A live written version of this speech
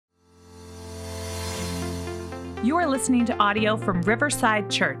You are listening to audio from Riverside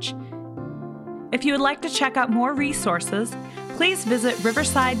Church. If you would like to check out more resources, please visit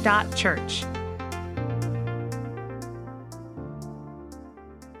riverside.church.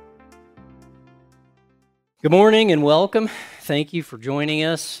 Good morning and welcome. Thank you for joining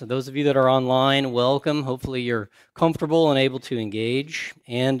us. Those of you that are online, welcome. Hopefully you're comfortable and able to engage.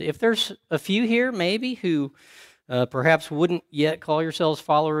 And if there's a few here maybe who perhaps wouldn't yet call yourselves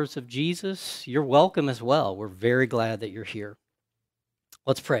followers of Jesus, you're welcome as well. We're very glad that you're here.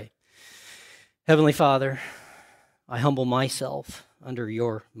 Let's pray. Heavenly Father, I humble myself under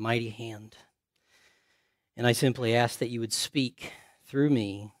your mighty hand, and I simply ask that you would speak through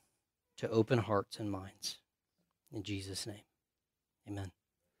me to open hearts and minds. In Jesus' name, amen.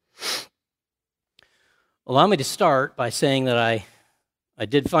 Allow me to start by saying that I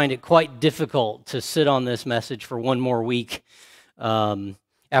did find it quite difficult to sit on this message for one more week.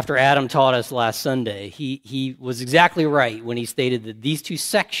 After Adam taught us last Sunday, he was exactly right when he stated that these two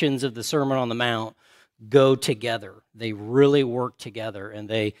sections of the Sermon on the Mount go together. They really work together, and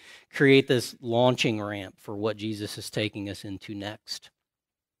they create this launching ramp for what Jesus is taking us into next.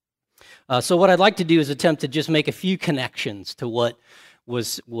 So what I'd like to do is attempt to just make a few connections to what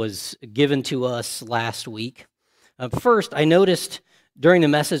was given to us last week. First, I noticed during the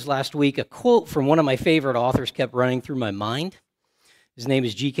message last week, a quote from one of my favorite authors kept running through my mind. His name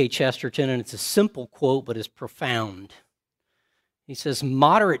is G.K. Chesterton, and it's a simple quote, but it's profound. He says,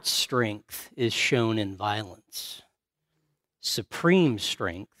 "Moderate strength is shown in violence. Supreme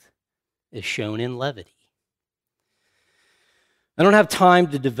strength is shown in levity." I don't have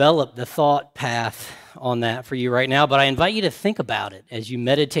time to develop the thought path on that for you right now, but I invite you to think about it as you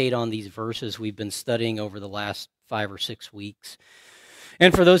meditate on these verses we've been studying over the last 5 or 6 weeks.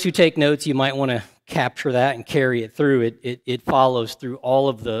 And for those who take notes, you might want to capture that and carry it through. It follows through all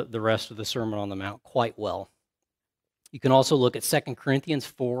of the rest of the Sermon on the Mount quite well. You can also look at 2 Corinthians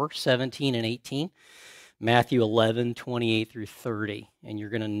 4, 17 and 18, Matthew 11, 28 through 30, and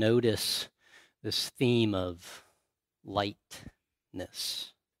you're going to notice this theme of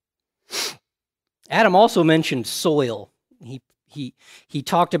lightness. Adam also mentioned soil. He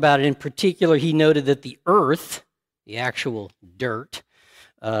talked about it in particular. He noted that the earth, the actual dirt,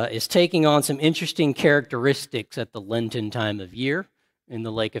 is taking on some interesting characteristics at the Lenten time of year in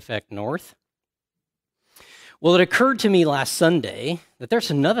the lake effect north. Well, it occurred to me last Sunday that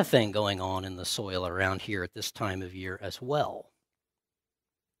there's another thing going on in the soil around here at this time of year as well.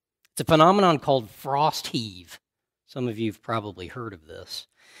 It's a phenomenon called frost heave. Some of you have probably heard of this.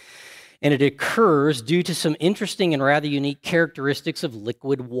 And it occurs due to some interesting and rather unique characteristics of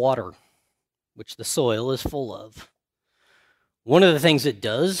liquid water, which the soil is full of. One of the things it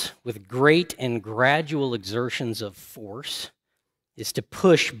does with great and gradual exertions of force is to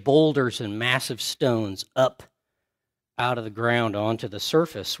push boulders and massive stones up out of the ground onto the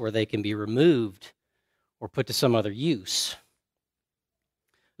surface where they can be removed or put to some other use.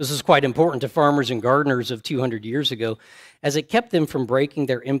 This is quite important to farmers and gardeners of 200 years ago, as it kept them from breaking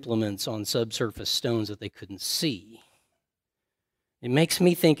their implements on subsurface stones that they couldn't see. It makes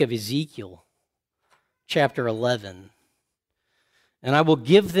me think of Ezekiel chapter 11. "And I will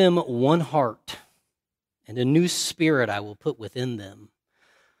give them one heart, and a new spirit I will put within them.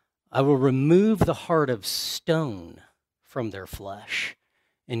 I will remove the heart of stone from their flesh,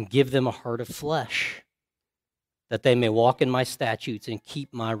 and give them a heart of flesh, that they may walk in my statutes and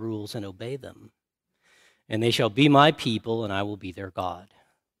keep my rules and obey them. And they shall be my people, and I will be their God.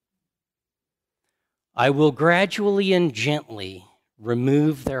 I will gradually and gently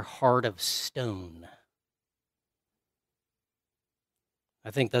remove their heart of stone." I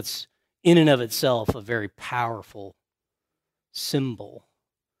think that's in and of itself a very powerful symbol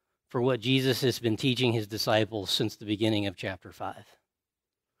for what Jesus has been teaching his disciples since the beginning of chapter 5.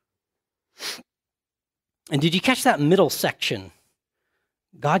 And did you catch that middle section?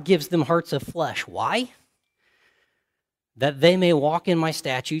 God gives them hearts of flesh. Why? That they may walk in my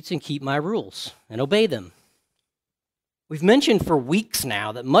statutes and keep my rules and obey them. We've mentioned for weeks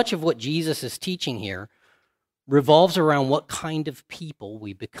now that much of what Jesus is teaching here revolves around what kind of people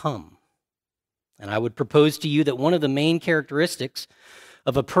we become. And I would propose to you that one of the main characteristics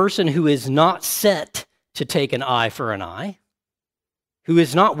of a person who is not set to take an eye for an eye, who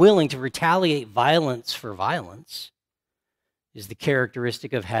is not willing to retaliate violence for violence, is the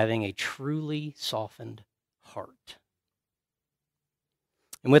characteristic of having a truly softened heart.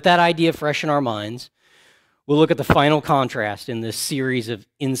 And with that idea fresh in our minds, we'll look at the final contrast in this series of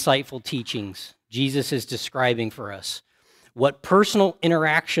insightful teachings Jesus is describing for us what personal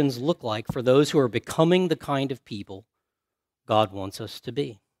interactions look like for those who are becoming the kind of people God wants us to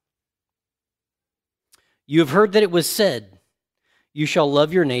be. You have heard that it was said, 'You shall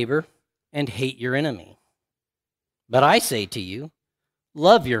love your neighbor and hate your enemy.' But I say to you,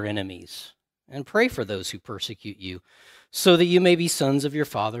 love your enemies and pray for those who persecute you, so that you may be sons of your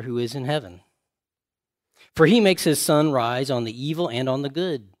Father who is in heaven. For he makes his sun rise on the evil and on the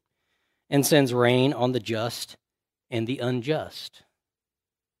good, and sends rain on the just and the unjust.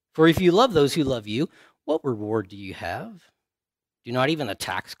 For if you love those who love you, what reward do you have? Do not even the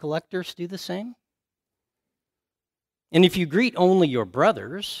tax collectors do the same? And if you greet only your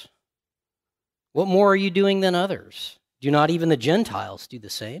brothers, what more are you doing than others? Do not even the Gentiles do the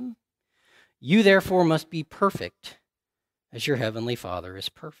same? You therefore must be perfect, as your heavenly Father is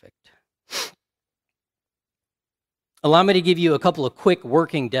perfect." Allow me to give you a couple of quick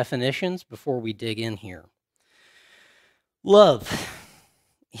working definitions before we dig in here. Love.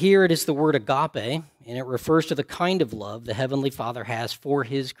 Here it is the word agape, and it refers to the kind of love the Heavenly Father has for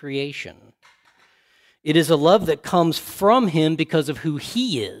his creation. It is a love that comes from him because of who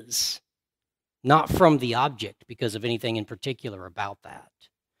he is, not from the object because of anything in particular about that.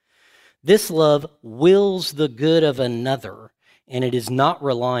 This love wills the good of another, and it is not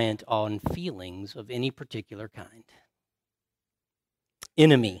reliant on feelings of any particular kind.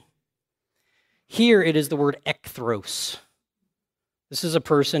 Enemy. Here it is the word ekthros. This is a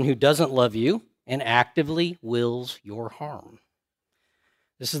person who doesn't love you and actively wills your harm.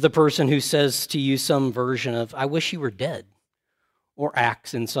 This is the person who says to you some version of, "I wish you were dead," or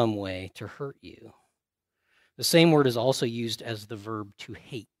acts in some way to hurt you. The same word is also used as the verb to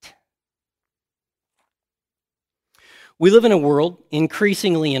hate. We live in a world,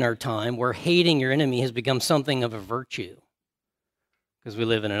 increasingly in our time, where hating your enemy has become something of a virtue, because we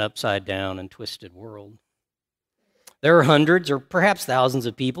live in an upside down and twisted world. There are hundreds or perhaps thousands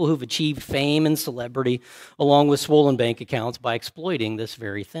of people who've achieved fame and celebrity along with swollen bank accounts by exploiting this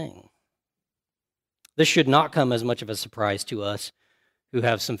very thing. This should not come as much of a surprise to us who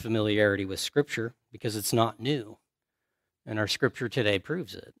have some familiarity with Scripture, because it's not new, and our Scripture today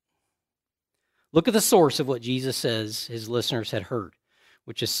proves it. Look at the source of what Jesus says his listeners had heard,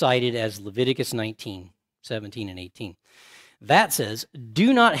 which is cited as Leviticus 19, 17 and 18. That says,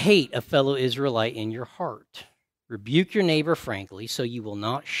 "Do not hate a fellow Israelite in your heart. Rebuke your neighbor frankly, so you will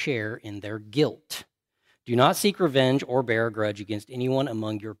not share in their guilt. Do not seek revenge or bear a grudge against anyone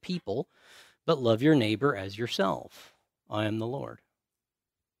among your people, but love your neighbor as yourself. I am the Lord."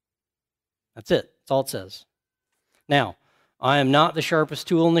 That's it. That's all it says. Now, I am not the sharpest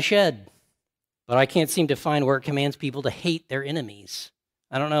tool in the shed, but I can't seem to find where it commands people to hate their enemies.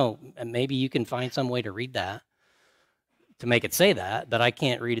 I don't know. Maybe you can find some way to read that, to make it say that, but I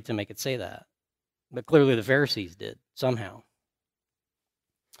can't read it to make it say that. But clearly the Pharisees did, somehow.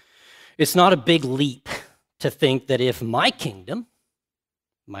 It's not a big leap to think that if my kingdom,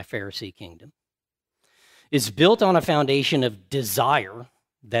 my Pharisee kingdom, is built on a foundation of desire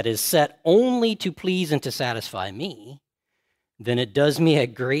that is set only to please and to satisfy me, then it does me a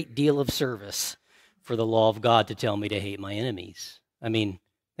great deal of service for the law of God to tell me to hate my enemies. I mean,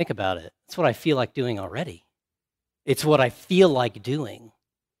 think about it. It's what I feel like doing already. It's what I feel like doing.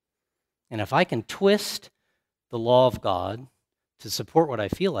 And if I can twist the law of God to support what I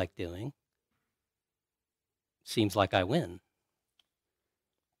feel like doing, it seems like I win.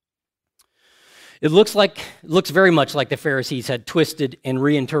 It looks very much like the Pharisees had twisted and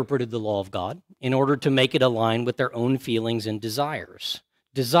reinterpreted the law of God in order to make it align with their own feelings and desires.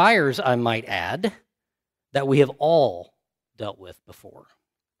 Desires, I might add, that we have all dealt with before.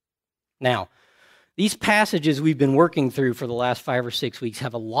 Now, these passages we've been working through for the last 5 or 6 weeks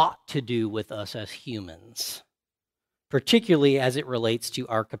have a lot to do with us as humans, particularly as it relates to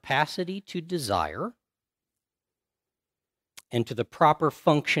our capacity to desire and to the proper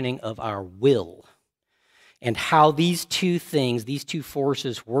functioning of our will, and how these two things, these two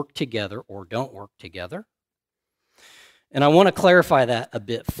forces work together or don't work together. And I want to clarify that a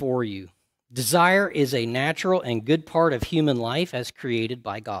bit for you. Desire is a natural and good part of human life as created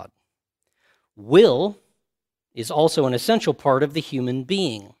by God. Will is also an essential part of the human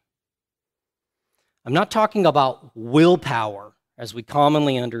being. I'm not talking about willpower as we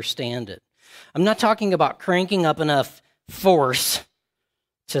commonly understand it. I'm not talking about cranking up enough force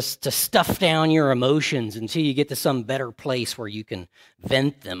to stuff down your emotions until you get to some better place where you can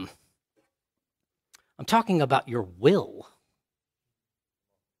vent them. I'm talking about your will,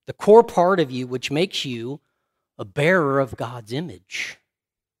 the core part of you which makes you a bearer of God's image,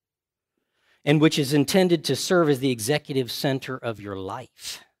 and which is intended to serve as the executive center of your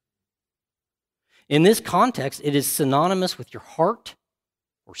life. In this context, it is synonymous with your heart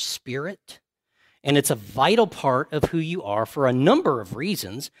or spirit, and it's a vital part of who you are for a number of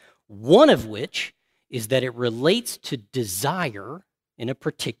reasons, one of which is that it relates to desire in a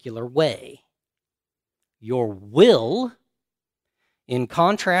particular way. Your will, in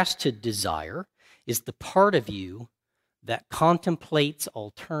contrast to desire, is the part of you that contemplates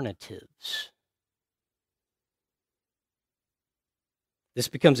alternatives. This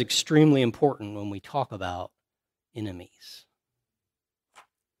becomes extremely important when we talk about enemies.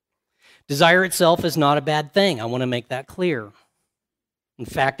 Desire itself is not a bad thing. I want to make that clear. In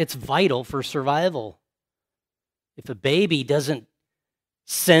fact, it's vital for survival. If a baby doesn't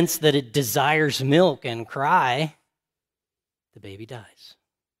sense that it desires milk and cry, the baby dies.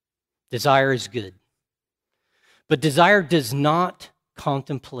 Desire is good. But desire does not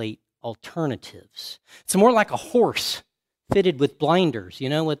contemplate alternatives. It's more like a horse fitted with blinders. You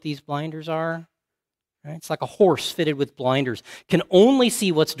know what these blinders are? Right? It's like a horse fitted with blinders, can only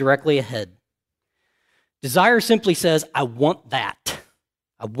see what's directly ahead. Desire simply says, I want that.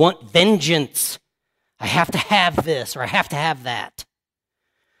 I want vengeance. I have to have this, or I have to have that.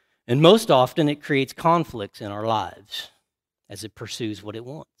 And most often it creates conflicts in our lives as it pursues what it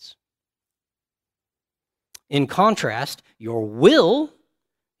wants. In contrast, your will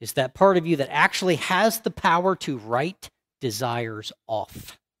is that part of you that actually has the power to write desires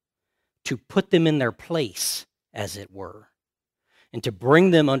off, to put them in their place, as it were, and to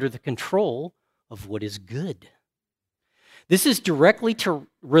bring them under the control of what is good. This is directly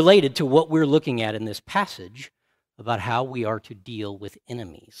related to what we're looking at in this passage about how we are to deal with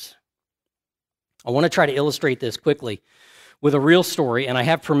enemies. I want to try to illustrate this quickly with a real story, and I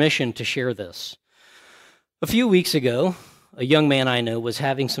have permission to share this. A few weeks ago, a young man I know was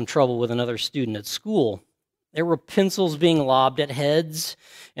having some trouble with another student at school. There were pencils being lobbed at heads,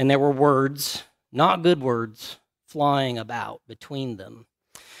 and there were words, not good words, flying about between them.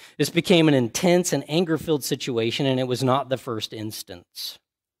 This became an intense and anger-filled situation, and it was not the first instance.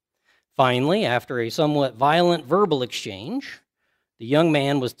 Finally, after a somewhat violent verbal exchange, the young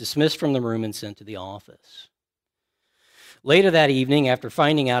man was dismissed from the room and sent to the office. Later that evening, after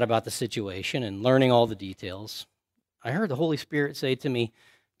finding out about the situation and learning all the details, I heard the Holy Spirit say to me,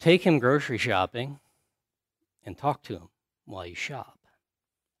 take him grocery shopping and talk to him while you shop.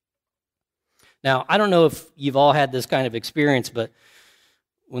 Now, I don't know if you've all had this kind of experience, but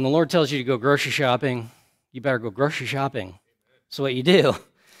when the Lord tells you to go grocery shopping, you better go grocery shopping. That's what you do.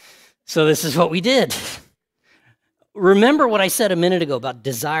 So this is what we did. Remember what I said a minute ago about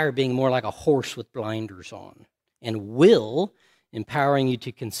desire being more like a horse with blinders on, and will empowering you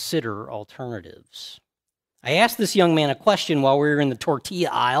to consider alternatives. I asked this young man a question while we were in the tortilla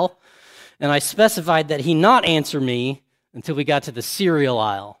aisle, and I specified that he not answer me until we got to the cereal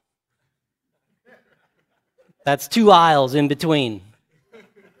aisle. That's 2 aisles in between.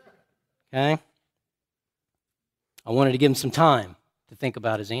 Okay? I wanted to give him some time to think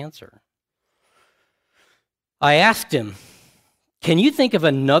about his answer. I asked him, can you think of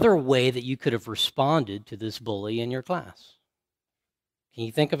another way that you could have responded to this bully in your class? Can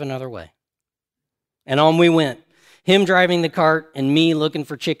you think of another way? And on we went. Him driving the cart and me looking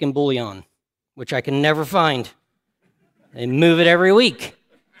for chicken bouillon, which I can never find. They move it every week,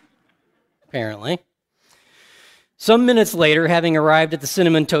 apparently. Some minutes later, having arrived at the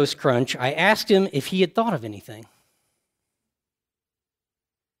Cinnamon Toast Crunch, I asked him if he had thought of anything.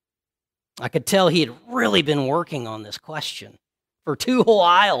 I could tell he had really been working on this question for 2 whole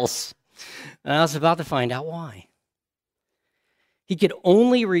aisles, and I was about to find out why. He could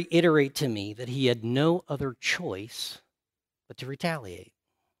only reiterate to me that he had no other choice but to retaliate,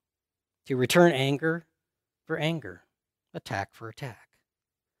 to return anger for anger, attack for attack.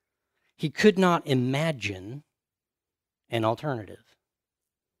 He could not imagine an alternative.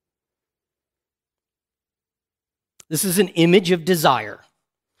 This is an image of desire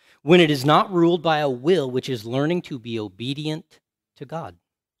when it is not ruled by a will which is learning to be obedient to God.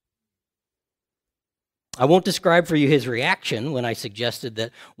 I won't describe for you his reaction when I suggested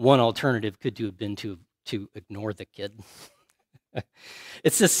that one alternative could have been to ignore the kid.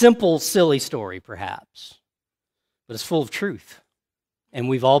 It's a simple, silly story, perhaps, but it's full of truth, and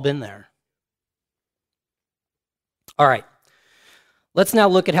we've all been there. All right, let's now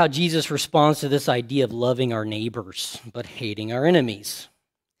look at how Jesus responds to this idea of loving our neighbors but hating our enemies.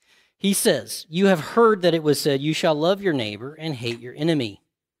 He says, you have heard that it was said, you shall love your neighbor and hate your enemy.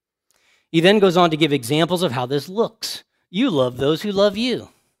 He then goes on to give examples of how this looks. You love those who love you,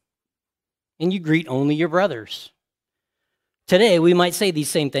 and you greet only your brothers. Today, we might say these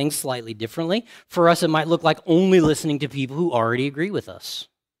same things slightly differently. For us, it might look like only listening to people who already agree with us.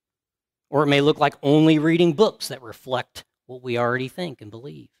 Or it may look like only reading books that reflect what we already think and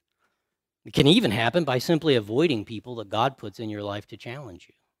believe. It can even happen by simply avoiding people that God puts in your life to challenge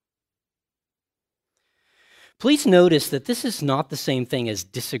you. Please notice that this is not the same thing as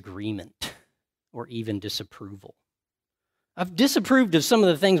disagreement or even disapproval. I've disapproved of some of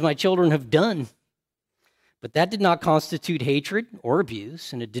the things my children have done, but that did not constitute hatred or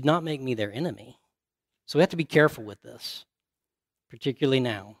abuse, and it did not make me their enemy. So we have to be careful with this, particularly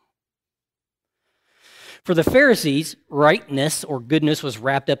now. For the Pharisees, rightness or goodness was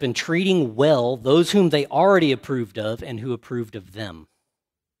wrapped up in treating well those whom they already approved of and who approved of them.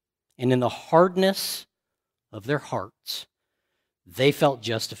 And in the hardness of their hearts, they felt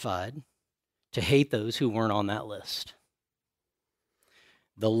justified to hate those who weren't on that list.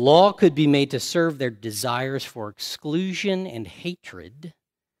 The law could be made to serve their desires for exclusion and hatred,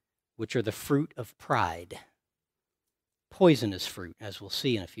 which are the fruit of pride. Poisonous fruit, as we'll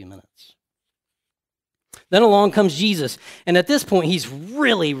see in a few minutes. Then along comes Jesus, and at this point, he's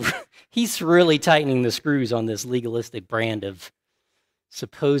really tightening the screws on this legalistic brand of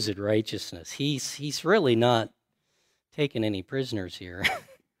supposed righteousness. He's really not taking any prisoners here.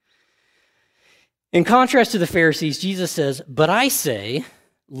 In contrast to the Pharisees, Jesus says, "But I say,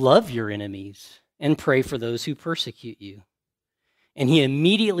 love your enemies and pray for those who persecute you." And he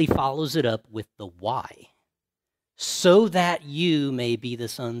immediately follows it up with the why. So that you may be the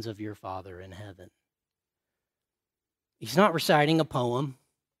sons of your Father in heaven. He's not reciting a poem.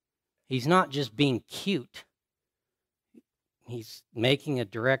 He's not just being cute. He's making a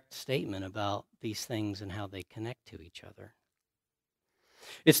direct statement about these things and how they connect to each other.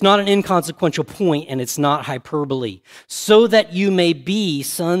 It's not an inconsequential point, and it's not hyperbole. So that you may be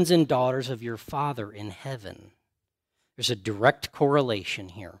sons and daughters of your Father in heaven. There's a direct correlation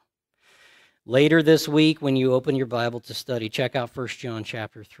here. Later this week, when you open your Bible to study, check out 1 John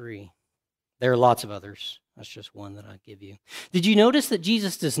chapter 3. There are lots of others. That's just one that I give you. Did you notice that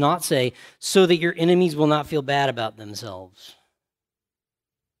Jesus does not say, so that your enemies will not feel bad about themselves?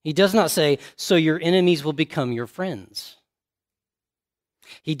 He does not say, so your enemies will become your friends.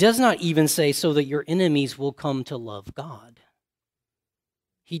 He does not even say, so that your enemies will come to love God.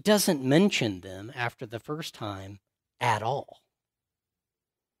 He doesn't mention them after the first time at all.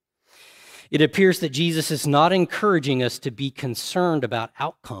 It appears that Jesus is not encouraging us to be concerned about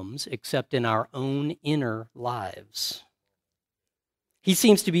outcomes except in our own inner lives. He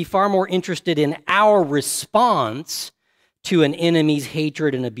seems to be far more interested in our response to an enemy's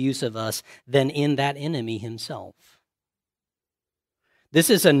hatred and abuse of us than in that enemy himself.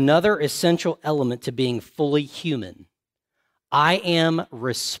 This is another essential element to being fully human. I am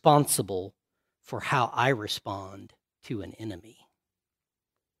responsible for how I respond to an enemy.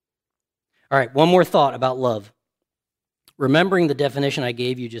 All right, one more thought about love. Remembering the definition I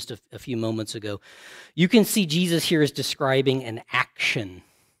gave you just a few moments ago, you can see Jesus here is describing an action.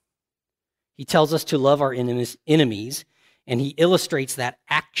 He tells us to love our enemies, and he illustrates that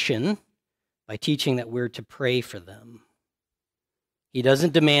action by teaching that we're to pray for them. He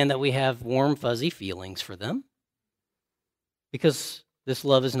doesn't demand that we have warm, fuzzy feelings for them, because this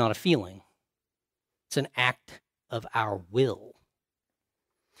love is not a feeling. It's an act of our will.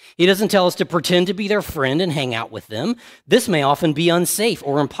 He doesn't tell us to pretend to be their friend and hang out with them. This may often be unsafe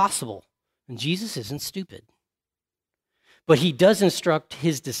or impossible, and Jesus isn't stupid. But he does instruct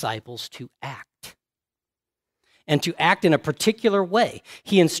his disciples to act, and to act in a particular way.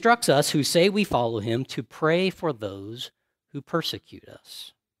 He instructs us who say we follow him to pray for those who persecute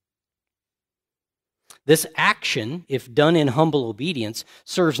us. This action, if done in humble obedience,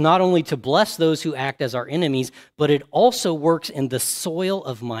 serves not only to bless those who act as our enemies, but it also works in the soil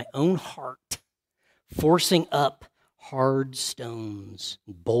of my own heart, forcing up hard stones,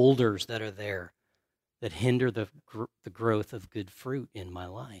 boulders that are there that hinder the growth of good fruit in my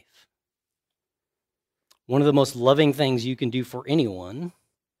life. One of the most loving things you can do for anyone,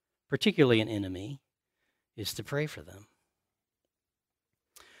 particularly an enemy, is to pray for them.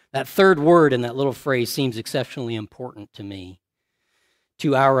 That third word in that little phrase seems exceptionally important to me,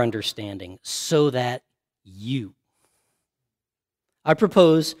 to our understanding, so that you. I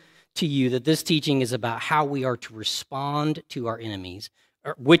propose to you that this teaching is about how we are to respond to our enemies,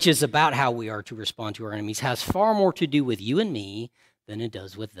 which is about how we are to respond to our enemies, has far more to do with you and me than it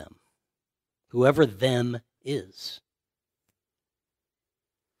does with them, whoever them is.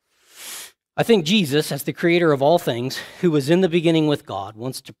 I think Jesus, as the creator of all things, who was in the beginning with God,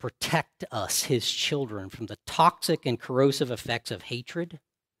 wants to protect us, his children, from the toxic and corrosive effects of hatred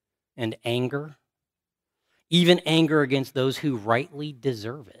and anger, even anger against those who rightly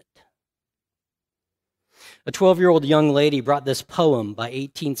deserve it. A 12-year-old young lady brought this poem by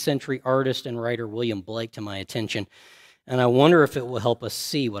 18th century artist and writer William Blake to my attention, and I wonder if it will help us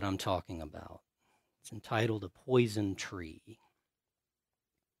see what I'm talking about. It's entitled A Poison Tree.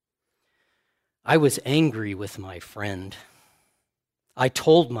 I was angry with my friend. I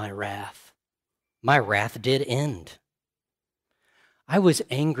told my wrath. My wrath did end. I was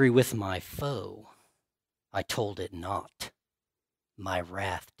angry with my foe. I told it not. My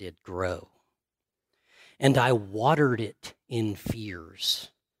wrath did grow. And I watered it in fears,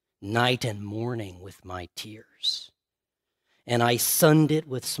 night and morning with my tears. And I sunned it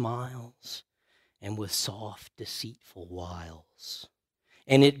with smiles and with soft, deceitful wiles.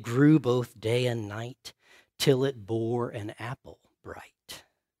 And it grew both day and night till it bore an apple bright.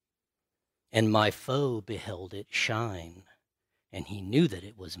 And my foe beheld it shine, and he knew that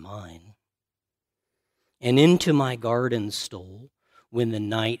it was mine. And into my garden stole when the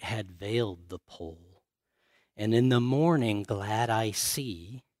night had veiled the pole. And in the morning glad I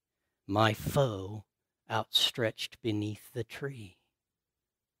see my foe outstretched beneath the tree.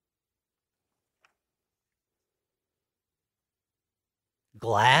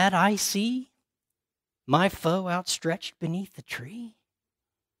 Glad I see my foe outstretched beneath the tree?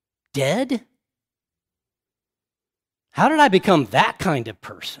 Dead? How did I become that kind of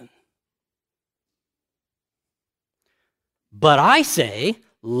person? But I say,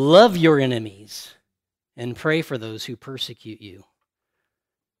 love your enemies and pray for those who persecute you.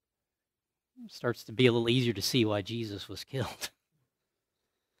 It starts to be a little easier to see why Jesus was killed.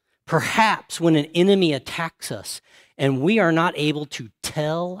 Perhaps when an enemy attacks us and we are not able to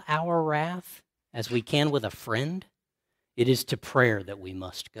tell our wrath as we can with a friend, it is to prayer that we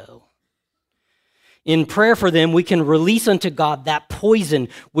must go. In prayer for them, we can release unto God that poison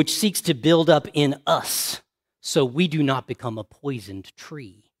which seeks to build up in us, so we do not become a poisoned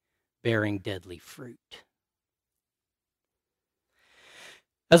tree bearing deadly fruit.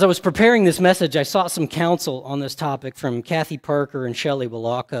 As I was preparing this message, I sought some counsel on this topic from Kathy Parker and Shelley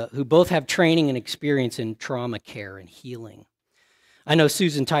Walaka, who both have training and experience in trauma care and healing. I know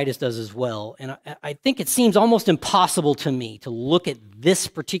Susan Titus does as well, and I think it seems almost impossible to me to look at this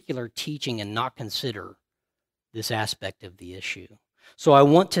particular teaching and not consider this aspect of the issue. So I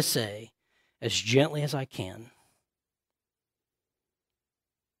want to say, as gently as I can,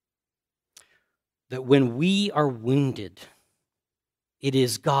 that when we are wounded, it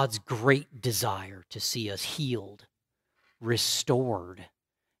is God's great desire to see us healed, restored,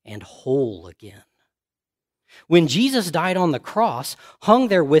 and whole again. When Jesus died on the cross, hung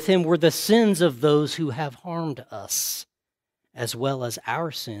there with him were the sins of those who have harmed us, as well as our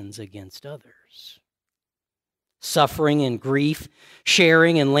sins against others. Suffering and grief,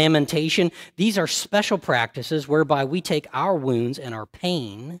 sharing and lamentation, these are special practices whereby we take our wounds and our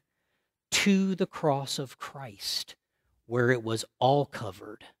pain to the cross of Christ, where it was all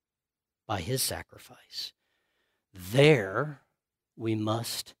covered by his sacrifice. There we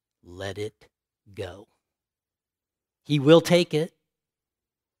must let it go. He will take it,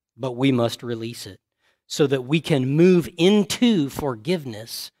 but we must release it so that we can move into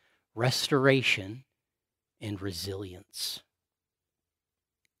forgiveness, restoration, and resilience.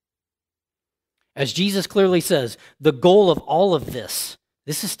 As Jesus clearly says, the goal of all of this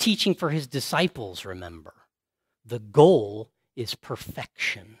is teaching for his disciples, remember. The goal is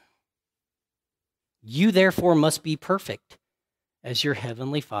perfection. You therefore must be perfect as your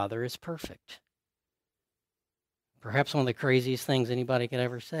heavenly Father is perfect. Perhaps one of the craziest things anybody could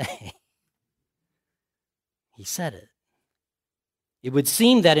ever say. He said it. It would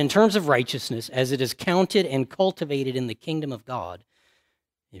seem that in terms of righteousness, as it is counted and cultivated in the kingdom of God,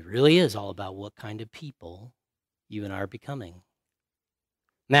 it really is all about what kind of people you and I are becoming.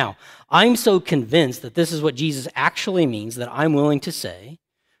 Now, I'm so convinced that this is what Jesus actually means that I'm willing to say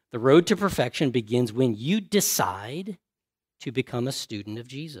the road to perfection begins when you decide to become a student of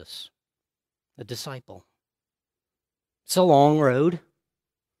Jesus, a disciple. It's a long road.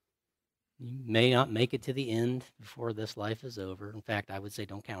 You may not make it to the end before this life is over. In fact, I would say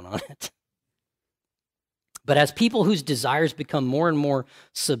don't count on it. But as people whose desires become more and more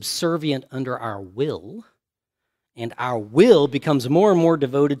subservient under our will, and our will becomes more and more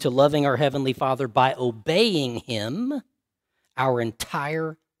devoted to loving our Heavenly Father by obeying him, our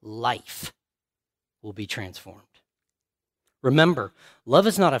entire life will be transformed. Remember, love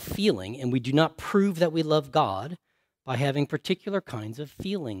is not a feeling, and we do not prove that we love God by having particular kinds of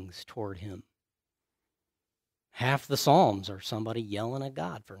feelings toward him. Half the Psalms are somebody yelling at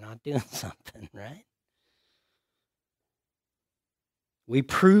God for not doing something, right? We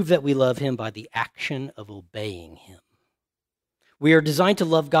prove that we love him by the action of obeying him. We are designed to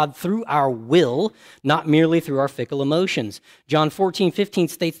love God through our will, not merely through our fickle emotions. John 14:15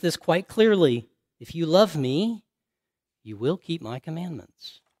 states this quite clearly. If you love me, you will keep my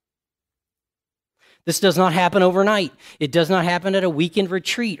commandments. This does not happen overnight. It does not happen at a weekend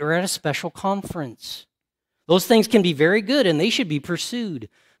retreat or at a special conference. Those things can be very good and they should be pursued.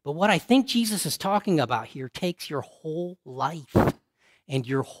 But what I think Jesus is talking about here takes your whole life and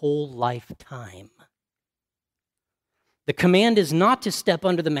your whole lifetime. The command is not to step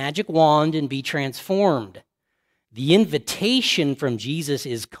under the magic wand and be transformed. The invitation from Jesus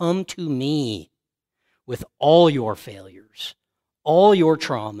is, come to me with all your failures, all your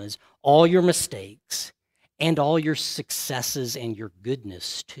traumas, all your mistakes, and all your successes and your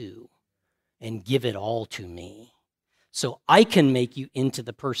goodness too, and give it all to me so I can make you into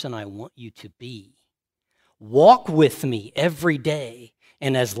the person I want you to be. Walk with me every day,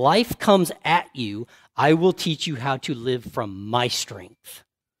 and as life comes at you, I will teach you how to live from my strength,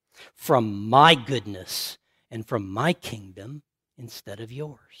 from my goodness, and from my kingdom instead of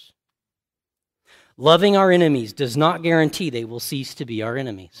yours. Loving our enemies does not guarantee they will cease to be our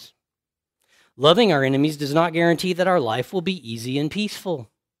enemies. Loving our enemies does not guarantee that our life will be easy and peaceful.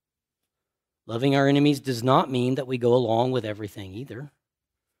 Loving our enemies does not mean that we go along with everything either.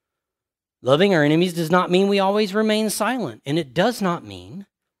 Loving our enemies does not mean we always remain silent, and it does not mean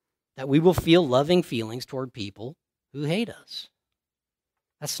that we will feel loving feelings toward people who hate us.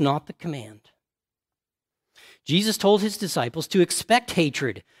 That's not the command. Jesus told his disciples to expect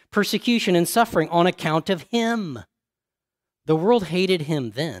hatred, persecution, and suffering on account of him. The world hated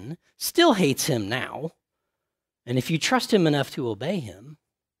him then, still hates him now, and if you trust him enough to obey him,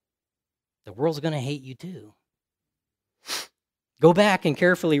 the world's going to hate you too. Go back and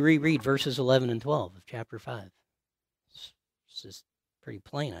carefully reread verses 11 and 12 of chapter 5. It's just pretty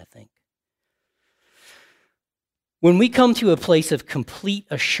plain, I think. When we come to a place of complete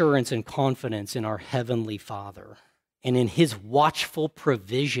assurance and confidence in our Heavenly Father and in his watchful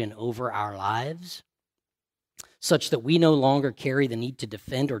provision over our lives, such that we no longer carry the need to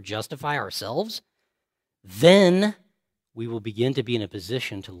defend or justify ourselves, then we will begin to be in a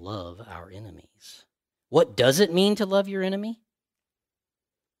position to love our enemies. What does it mean to love your enemy?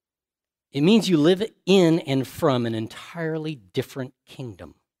 It means you live in and from an entirely different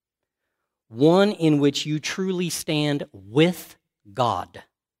kingdom, one in which you truly stand with God.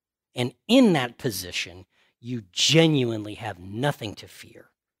 And in that position, you genuinely have nothing to fear.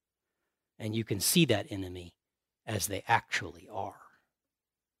 And you can see that enemy as they actually are.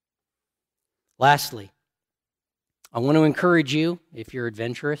 Lastly, I want to encourage you, if you're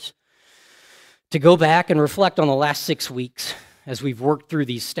adventurous, to go back and reflect on the last 6 weeks as we've worked through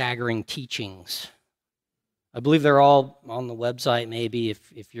these staggering teachings. I believe they're all on the website, maybe,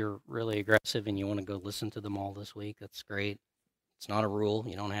 if you're really aggressive and you want to go listen to them all this week. That's great. It's not a rule.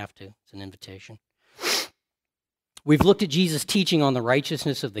 You don't have to. It's an invitation. We've looked at Jesus' teaching on the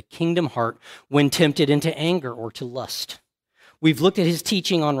righteousness of the kingdom heart when tempted into anger or to lust. We've looked at his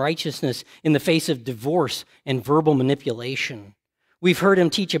teaching on righteousness in the face of divorce and verbal manipulation. We've heard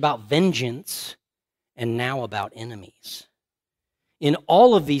him teach about vengeance and now about enemies. In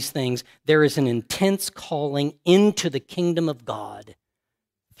all of these things, there is an intense calling into the kingdom of God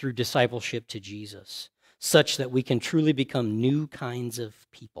through discipleship to Jesus, such that we can truly become new kinds of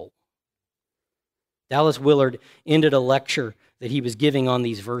people. Dallas Willard ended a lecture that he was giving on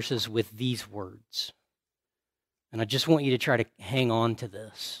these verses with these words. And I just want you to try to hang on to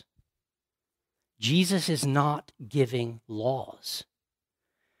this. Jesus is not giving laws.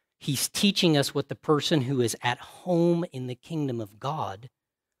 He's teaching us what the person who is at home in the kingdom of God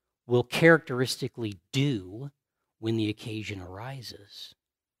will characteristically do when the occasion arises.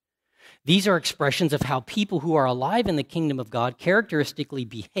 These are expressions of how people who are alive in the kingdom of God characteristically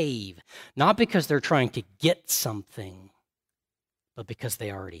behave, not because they're trying to get something, but because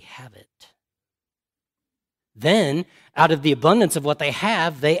they already have it. Then, out of the abundance of what they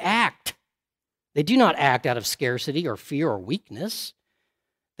have, they act. They do not act out of scarcity or fear or weakness.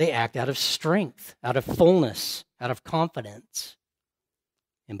 They act out of strength, out of fullness, out of confidence.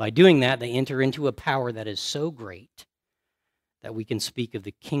 And by doing that, they enter into a power that is so great that we can speak of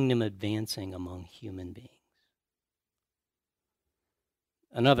the kingdom advancing among human beings.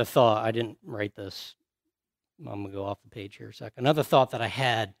 Another thought, I didn't write this. I'm going to go off the page here a second. Another thought that I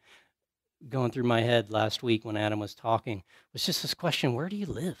had going through my head last week when Adam was talking was just this question: where do you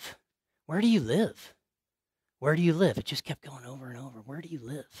live? Where do you live? Where do you live? It just kept going over and over. Where do you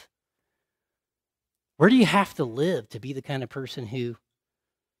live? Where do you have to live to be the kind of person who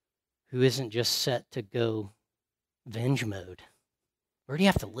isn't just set to go venge mode? Where do you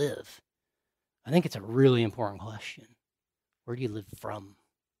have to live? I think it's a really important question. Where do you live from?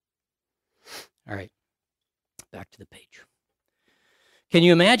 All right, back to the page. Can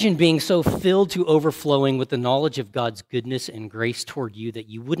you imagine being so filled to overflowing with the knowledge of God's goodness and grace toward you that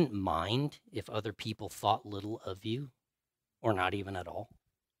you wouldn't mind if other people thought little of you, or not even at all?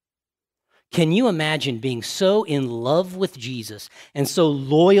 Can you imagine being so in love with Jesus and so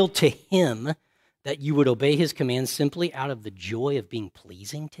loyal to him that you would obey his commands simply out of the joy of being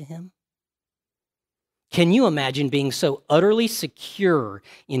pleasing to him? Can you imagine being so utterly secure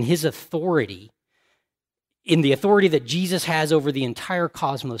in his authority, in the authority that Jesus has over the entire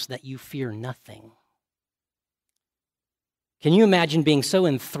cosmos, that you fear nothing? Can you imagine being so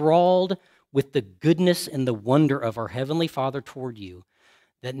enthralled with the goodness and the wonder of our Heavenly Father toward you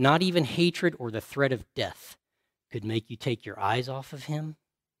that not even hatred or the threat of death could make you take your eyes off of him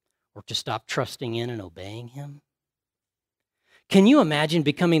or to stop trusting in and obeying him? Can you imagine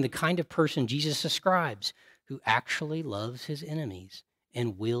becoming the kind of person Jesus describes, who actually loves his enemies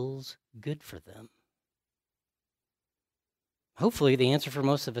and wills good for them? Hopefully, the answer for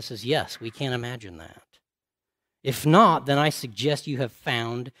most of us is yes, we can imagine that. If not, then I suggest you have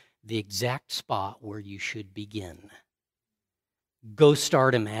found the exact spot where you should begin. Go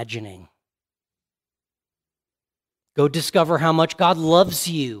start imagining. Go discover how much God loves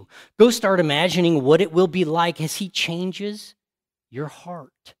you. Go start imagining what it will be like as he changes your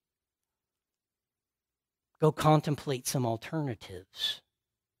heart. Go contemplate some alternatives.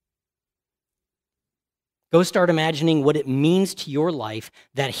 Go start imagining what it means to your life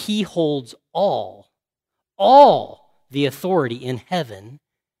that he holds all the authority in heaven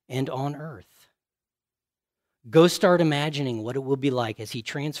and on earth. Go start imagining what it will be like as he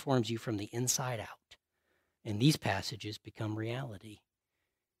transforms you from the inside out. And these passages become reality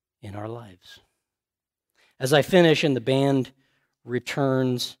in our lives. As I finish and the band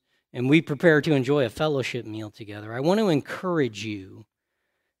returns and we prepare to enjoy a fellowship meal together, I want to encourage you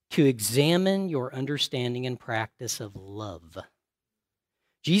to examine your understanding and practice of love.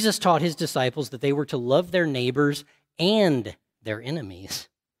 Jesus taught his disciples that they were to love their neighbors and their enemies.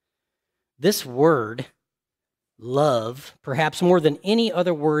 This word, love, perhaps more than any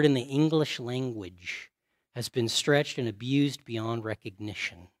other word in the English language, has been stretched and abused beyond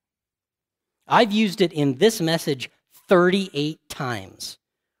recognition. I've used it in this message 38 times,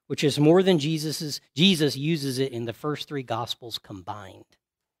 which is more than Jesus uses it in the first 3 Gospels combined.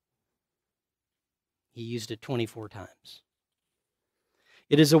 He used it 24 times.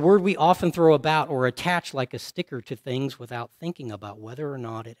 It is a word we often throw about or attach like a sticker to things without thinking about whether or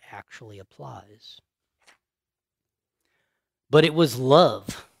not it actually applies. But it was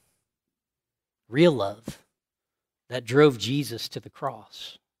love, real love, that drove Jesus to the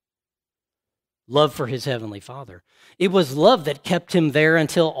cross. Love for his heavenly Father. It was love that kept him there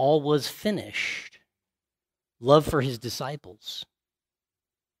until all was finished. Love for his disciples,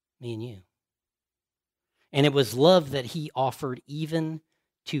 me and you. And it was love that he offered even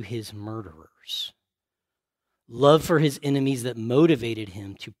to his murderers. Love for his enemies that motivated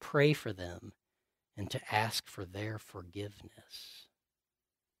him to pray for them and to ask for their forgiveness.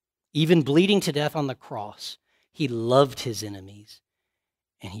 Even bleeding to death on the cross, he loved his enemies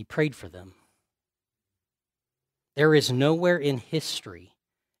and he prayed for them. There is nowhere in history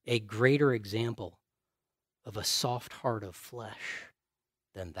a greater example of a soft heart of flesh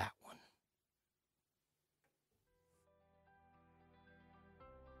than that one.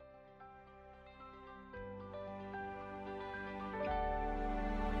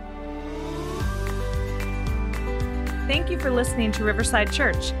 Thank you for listening to Riverside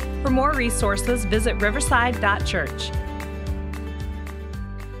Church. For more resources, visit riverside.church.